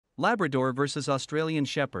Labrador versus Australian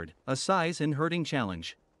Shepherd, a size and herding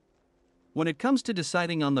challenge. When it comes to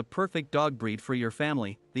deciding on the perfect dog breed for your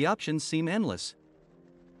family, the options seem endless.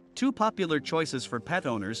 Two popular choices for pet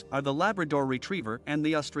owners are the Labrador Retriever and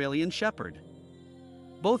the Australian Shepherd.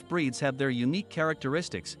 Both breeds have their unique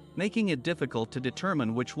characteristics, making it difficult to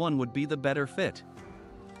determine which one would be the better fit.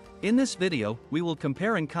 In this video, we will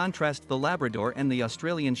compare and contrast the Labrador and the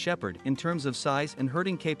Australian Shepherd in terms of size and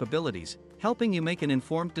herding capabilities, helping you make an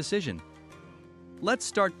informed decision. Let's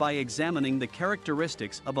start by examining the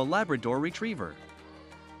characteristics of a Labrador Retriever.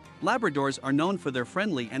 Labradors are known for their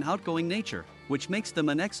friendly and outgoing nature, which makes them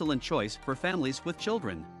an excellent choice for families with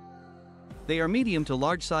children. They are medium to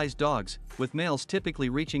large-sized dogs, with males typically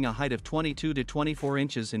reaching a height of 22 to 24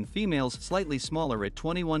 inches and females slightly smaller at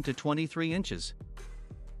 21 to 23 inches.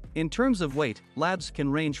 In terms of weight, Labs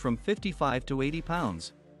can range from 55 to 80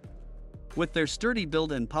 pounds. With their sturdy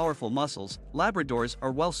build and powerful muscles, Labradors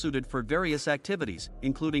are well suited for various activities,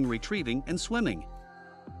 including retrieving and swimming.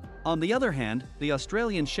 On the other hand, the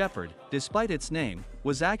Australian Shepherd, despite its name,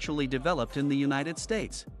 was actually developed in the United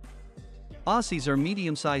States. Aussies are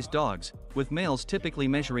medium-sized dogs, with males typically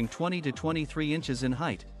measuring 20 to 23 inches in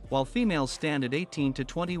height, while females stand at 18 to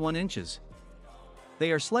 21 inches.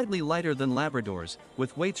 They are slightly lighter than Labradors,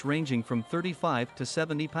 with weights ranging from 35 to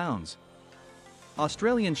 70 pounds.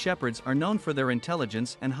 Australian Shepherds are known for their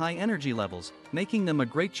intelligence and high energy levels, making them a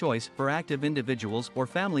great choice for active individuals or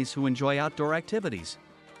families who enjoy outdoor activities.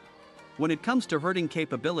 When it comes to herding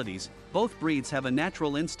capabilities, both breeds have a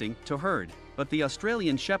natural instinct to herd, but the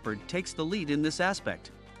Australian Shepherd takes the lead in this aspect.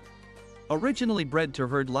 Originally bred to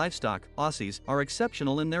herd livestock, Aussies are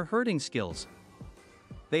exceptional in their herding skills.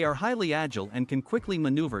 They are highly agile and can quickly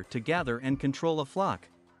maneuver to gather and control a flock.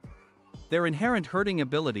 Their inherent herding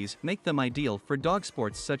abilities make them ideal for dog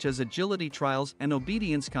sports such as agility trials and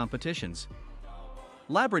obedience competitions.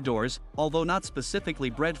 Labradors, although not specifically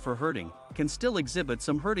bred for herding, can still exhibit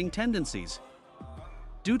some herding tendencies.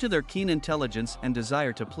 Due to their keen intelligence and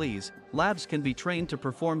desire to please, Labs can be trained to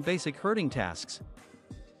perform basic herding tasks.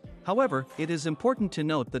 However, it is important to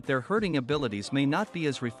note that their herding abilities may not be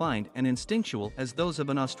as refined and instinctual as those of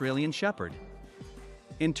an Australian Shepherd.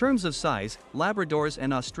 In terms of size, Labradors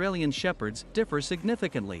and Australian Shepherds differ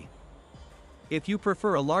significantly. If you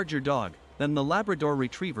prefer a larger dog, then the Labrador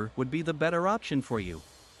Retriever would be the better option for you.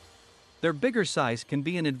 Their bigger size can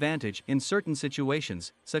be an advantage in certain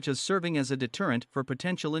situations, such as serving as a deterrent for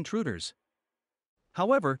potential intruders.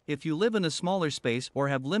 However, if you live in a smaller space or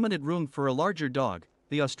have limited room for a larger dog,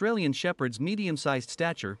 the Australian Shepherd's medium-sized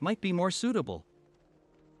stature might be more suitable.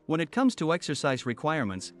 When it comes to exercise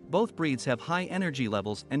requirements, both breeds have high energy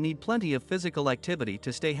levels and need plenty of physical activity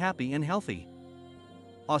to stay happy and healthy.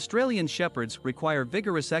 Australian Shepherds require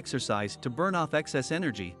vigorous exercise to burn off excess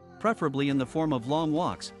energy, preferably in the form of long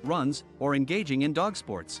walks, runs, or engaging in dog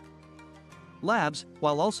sports. Labs,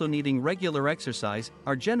 while also needing regular exercise,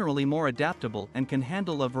 are generally more adaptable and can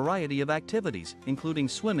handle a variety of activities, including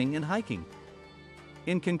swimming and hiking.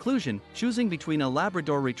 In conclusion, choosing between a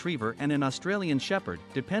Labrador Retriever and an Australian Shepherd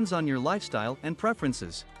depends on your lifestyle and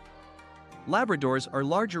preferences. Labradors are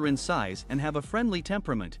larger in size and have a friendly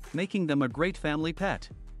temperament, making them a great family pet.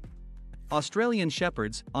 Australian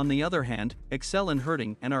Shepherds, on the other hand, excel in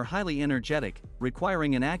herding and are highly energetic,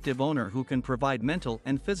 requiring an active owner who can provide mental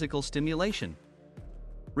and physical stimulation.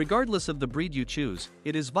 Regardless of the breed you choose,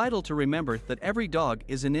 it is vital to remember that every dog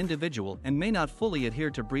is an individual and may not fully adhere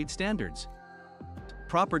to breed standards.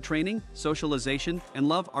 Proper training, socialization, and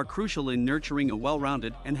love are crucial in nurturing a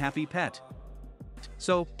well-rounded and happy pet.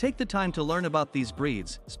 So, take the time to learn about these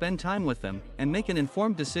breeds, spend time with them, and make an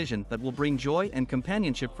informed decision that will bring joy and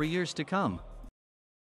companionship for years to come.